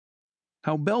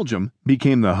How Belgium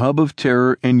Became the Hub of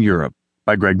Terror in Europe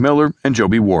by Greg Miller and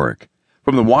Joby Warrick.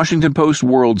 From the Washington Post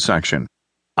World section.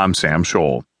 I'm Sam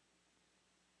Scholl.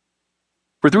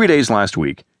 For 3 days last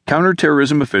week,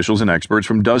 counterterrorism officials and experts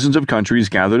from dozens of countries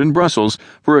gathered in Brussels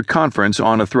for a conference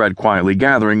on a threat quietly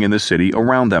gathering in the city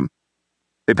around them.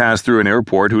 They passed through an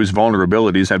airport whose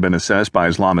vulnerabilities had been assessed by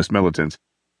Islamist militants.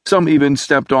 Some even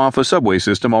stepped off a subway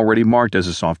system already marked as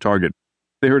a soft target.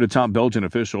 They heard a top Belgian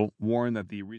official warn that the